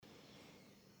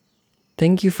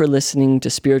Thank you for listening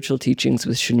to Spiritual Teachings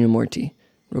with Shunyamurti,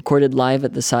 recorded live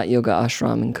at the Sat Yoga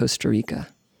Ashram in Costa Rica.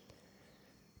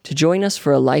 To join us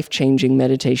for a life-changing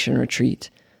meditation retreat,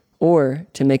 or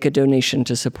to make a donation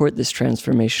to support this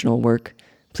transformational work,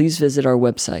 please visit our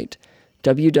website,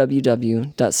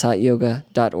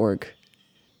 www.satyoga.org.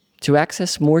 To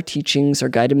access more teachings or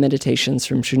guided meditations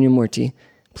from Shunyamurti,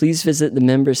 please visit the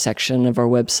members section of our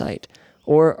website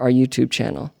or our YouTube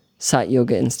channel, Sat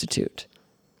Yoga Institute.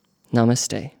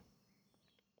 Namaste.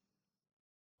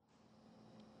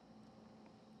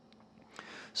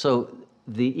 So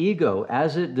the ego,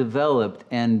 as it developed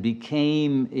and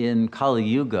became in Kali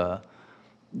Yuga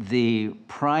the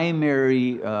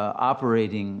primary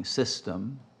operating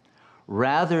system,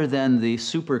 rather than the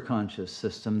superconscious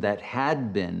system that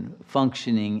had been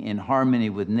functioning in harmony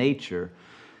with nature,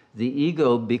 the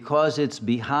ego, because it's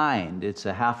behind, it's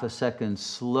a half a second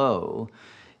slow,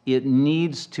 it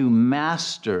needs to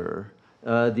master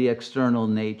the external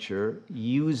nature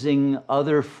using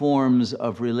other forms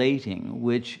of relating,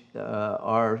 which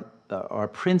are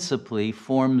principally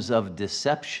forms of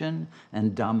deception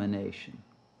and domination.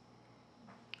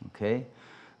 Okay?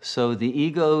 So the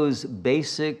ego's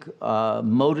basic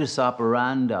modus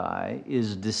operandi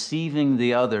is deceiving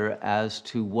the other as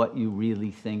to what you really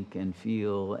think and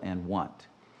feel and want.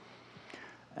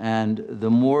 And the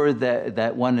more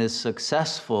that one is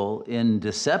successful in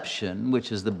deception,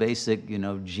 which is the basic,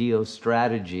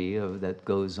 geostrategy that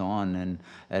goes on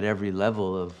at every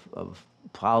level of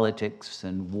politics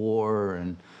and war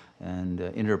and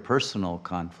interpersonal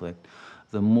conflict,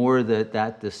 the more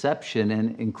that deception,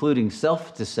 and including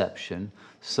self-deception,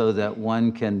 so that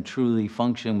one can truly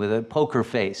function with a poker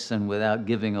face and without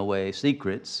giving away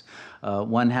secrets,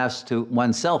 one has to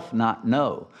oneself not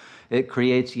know. It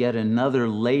creates yet another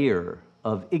layer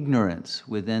of ignorance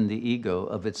within the ego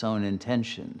of its own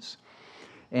intentions.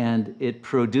 And it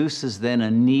produces then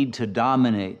a need to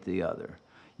dominate the other,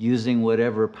 using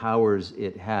whatever powers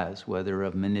it has, whether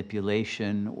of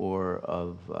manipulation or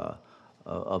of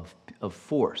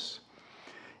force.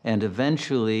 And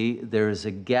eventually there is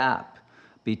a gap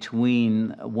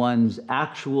between one's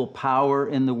actual power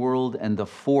in the world and the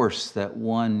force that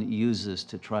one uses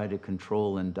to try to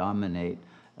control and dominate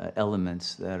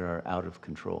elements that are out of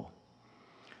control.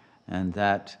 And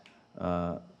that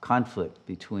conflict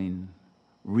between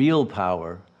real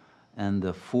power and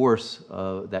the force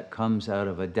that comes out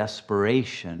of a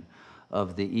desperation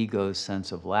of the ego's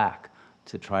sense of lack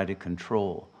to try to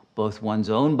control both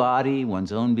one's own body,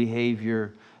 one's own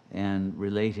behavior, and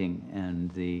relating,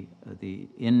 and the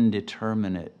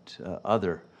indeterminate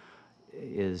other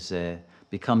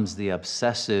becomes the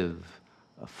obsessive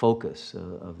focus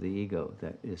of the ego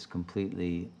that is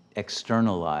completely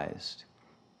externalized.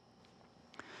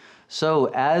 So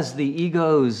as the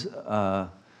ego's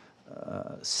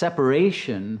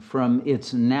separation from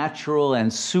its natural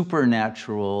and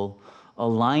supernatural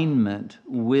alignment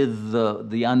with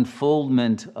the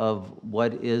unfoldment of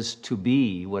what is to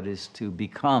be, what is to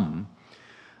become,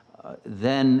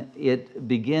 then it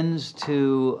begins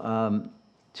to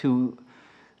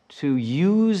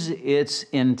use its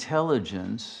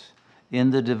intelligence in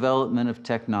the development of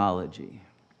technology.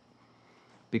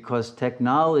 Because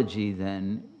technology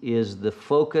then is the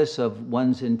focus of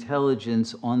one's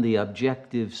intelligence on the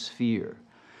objective sphere.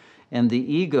 And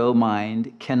the ego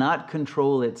mind cannot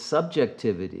control its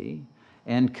subjectivity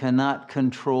and cannot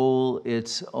control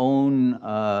its own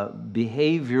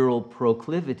behavioral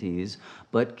proclivities,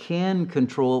 but can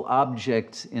control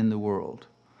objects in the world.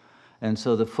 And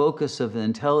so the focus of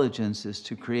intelligence is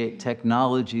to create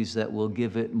technologies that will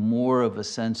give it more of a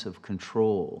sense of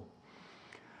control.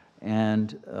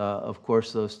 And of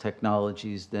course, those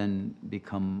technologies then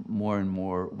become more and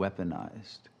more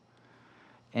weaponized.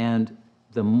 And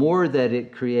the more that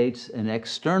it creates an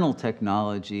external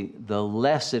technology, the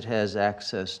less it has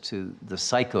access to the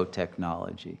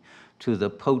psychotechnology, to the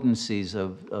potencies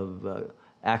of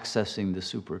accessing the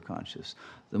superconscious.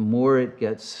 The more it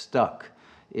gets stuck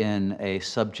in a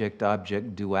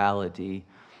subject-object duality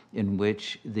in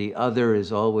which the other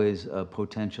is always a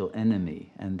potential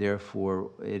enemy, and therefore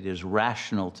it is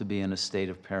rational to be in a state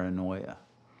of paranoia.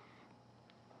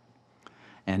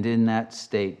 And in that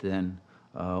state then,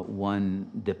 one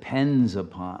depends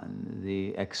upon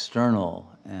the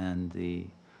external and the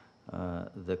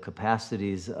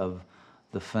capacities of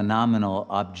the phenomenal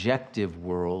objective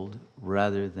world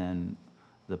rather than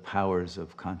the powers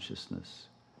of consciousness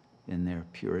in their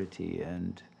purity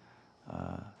and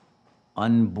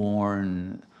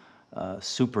unborn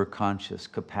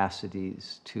superconscious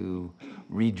capacities to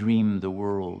redream the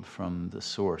world from the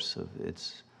source of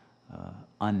its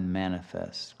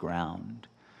unmanifest ground.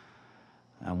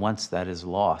 And once that is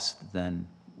lost, then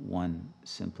one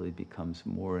simply becomes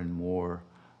more and more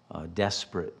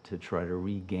desperate to try to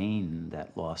regain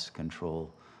that lost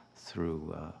control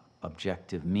through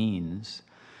objective means.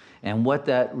 And what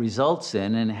that results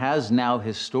in, and has now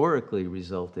historically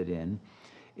resulted in,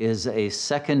 is a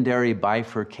secondary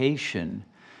bifurcation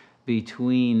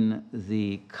between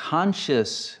the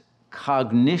conscious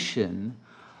cognition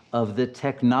of the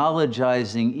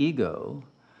technologizing ego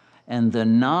and the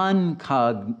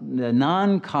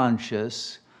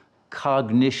non-conscious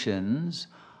cognitions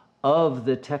of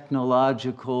the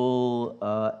technological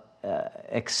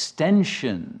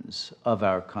extensions of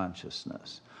our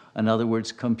consciousness. In other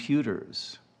words,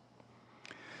 computers.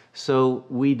 So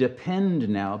we depend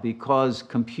now, because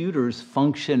computers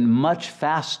function much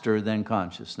faster than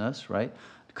consciousness, right?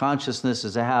 Consciousness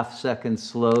is a half second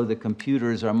slow. The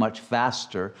computers are much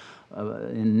faster.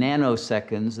 In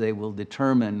nanoseconds, they will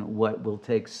determine what will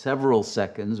take several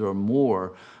seconds or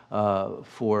more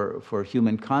for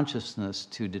human consciousness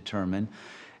to determine.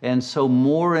 And so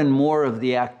more and more of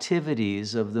the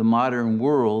activities of the modern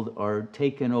world are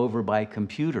taken over by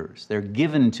computers. They're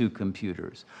given to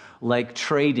computers, like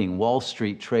trading, Wall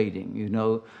Street trading. You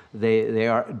know, they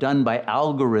are done by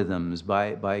algorithms,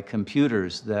 by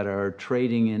computers that are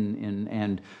trading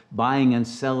and buying and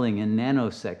selling in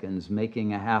nanoseconds,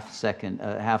 making a half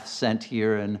cent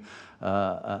here and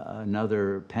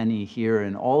another penny here,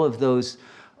 and all of those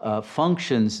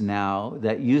functions now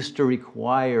that used to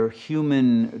require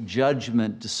human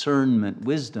judgment, discernment,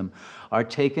 wisdom, are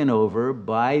taken over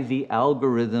by the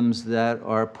algorithms that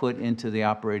are put into the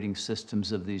operating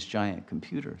systems of these giant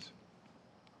computers.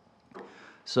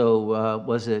 So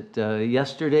was it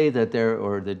yesterday that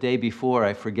or the day before,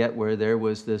 I forget, where there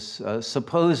was this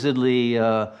supposedly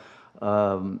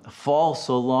false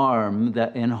alarm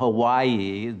that in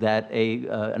Hawaii that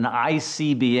an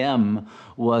ICBM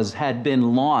had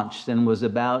been launched and was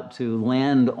about to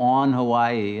land on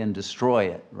Hawaii and destroy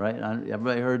it, right?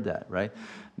 Everybody heard that, right?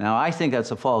 Now, I think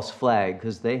that's a false flag,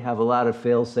 because they have a lot of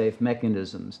fail-safe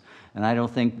mechanisms, and I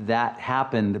don't think that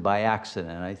happened by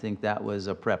accident. I think that was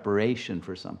a preparation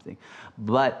for something.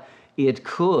 But it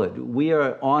could. We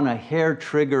are on a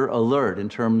hair-trigger alert in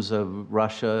terms of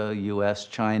Russia, US,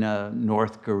 China,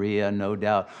 North Korea, no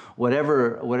doubt.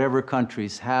 Whatever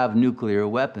countries have nuclear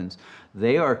weapons,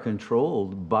 they are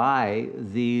controlled by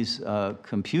these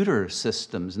computer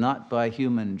systems, not by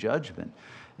human judgment.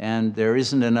 And there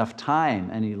isn't enough time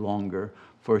any longer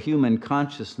for human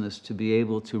consciousness to be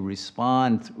able to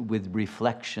respond with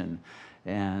reflection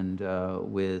and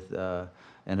with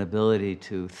an ability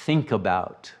to think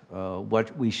about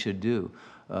what we should do,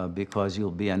 because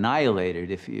you'll be annihilated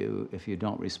if you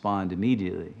don't respond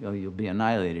immediately. You'll be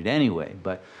annihilated anyway,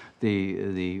 but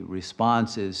the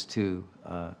response is to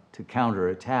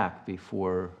counterattack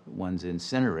before one's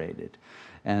incinerated.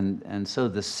 And so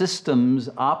the systems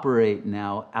operate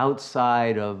now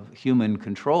outside of human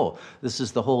control. This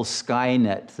is the whole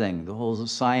Skynet thing, the whole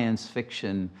science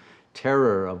fiction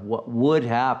terror of what would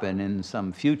happen in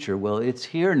some future. Well, it's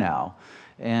here now.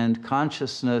 And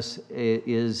consciousness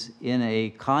is in a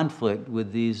conflict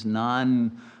with these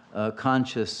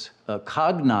non-conscious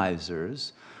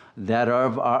cognizers that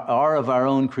are of our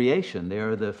own creation. They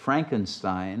are the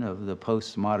Frankenstein of the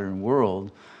postmodern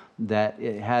world, that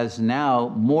it has now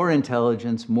more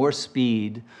intelligence, more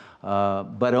speed,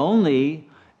 but only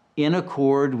in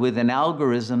accord with an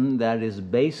algorithm that is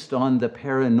based on the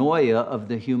paranoia of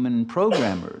the human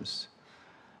programmers,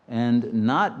 and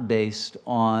not based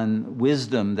on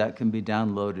wisdom that can be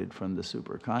downloaded from the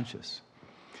superconscious.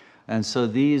 And so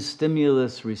these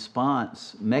stimulus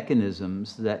response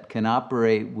mechanisms that can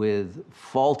operate with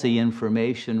faulty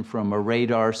information from a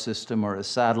radar system or a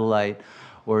satellite,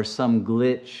 or some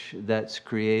glitch that's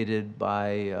created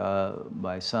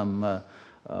by some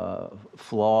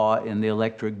flaw in the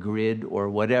electric grid or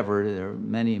whatever. There are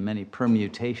many, many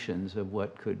permutations of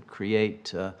what could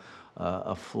create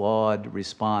a flawed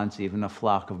response. Even a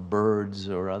flock of birds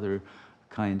or other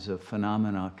kinds of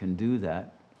phenomena can do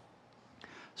that.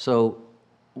 So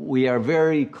we are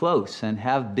very close, and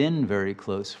have been very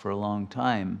close for a long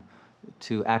time,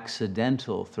 to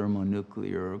accidental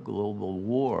thermonuclear global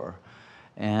war.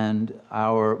 And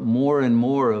more and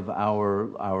more of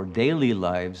our daily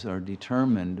lives are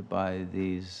determined by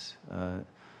these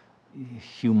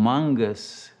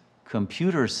humongous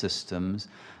computer systems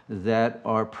that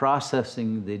are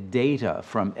processing the data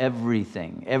from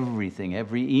everything,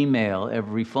 every email,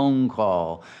 every phone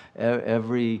call,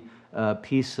 every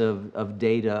piece of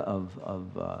data of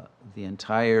the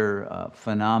entire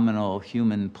phenomenal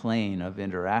human plane of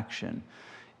interaction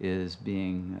is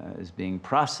being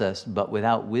processed, but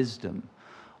without wisdom.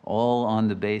 all on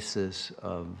the basis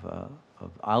of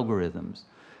algorithms.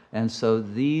 And so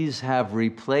these have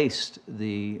replaced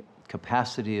the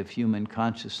capacity of human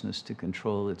consciousness to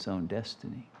control its own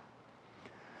destiny.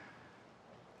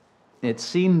 It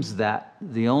seems that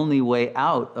the only way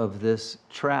out of this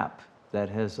trap that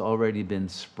has already been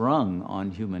sprung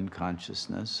on human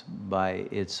consciousness by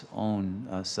its own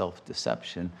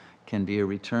self-deception can be a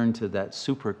return to that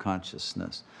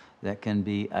superconsciousness that can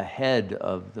be ahead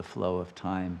of the flow of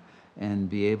time and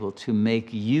be able to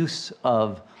make use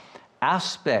of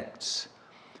aspects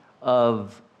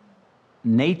of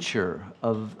nature,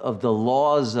 of the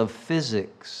laws of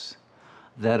physics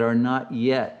that are not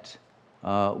yet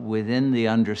within the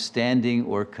understanding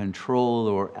or control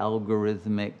or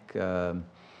algorithmic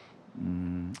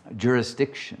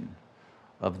jurisdiction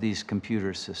of these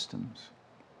computer systems.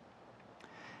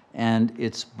 And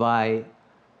it's by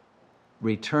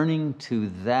returning to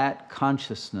that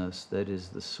consciousness that is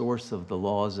the source of the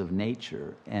laws of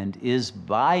nature and is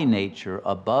by nature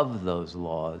above those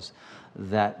laws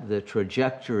that the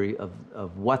trajectory of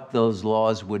what those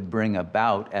laws would bring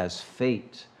about as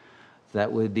fate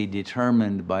that would be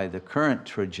determined by the current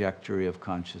trajectory of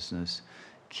consciousness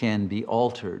can be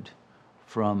altered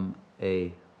from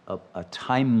a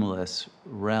timeless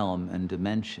realm and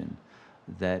dimension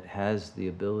that has the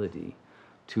ability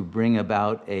to bring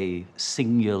about a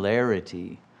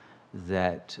singularity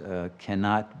that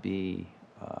cannot be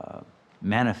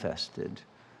manifested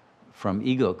from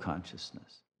ego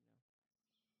consciousness.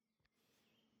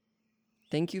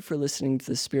 Thank you for listening to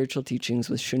the Spiritual Teachings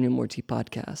with Shunyamurti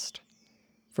podcast.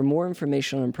 For more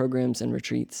information on programs and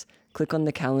retreats, click on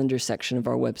the calendar section of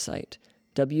our website,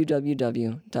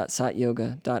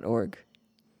 www.satyoga.org.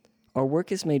 Our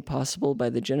work is made possible by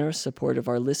the generous support of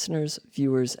our listeners,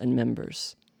 viewers, and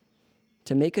members.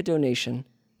 To make a donation,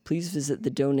 please visit the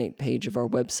donate page of our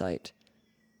website.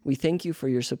 We thank you for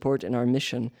your support in our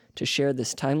mission to share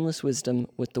this timeless wisdom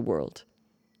with the world.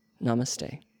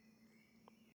 Namaste.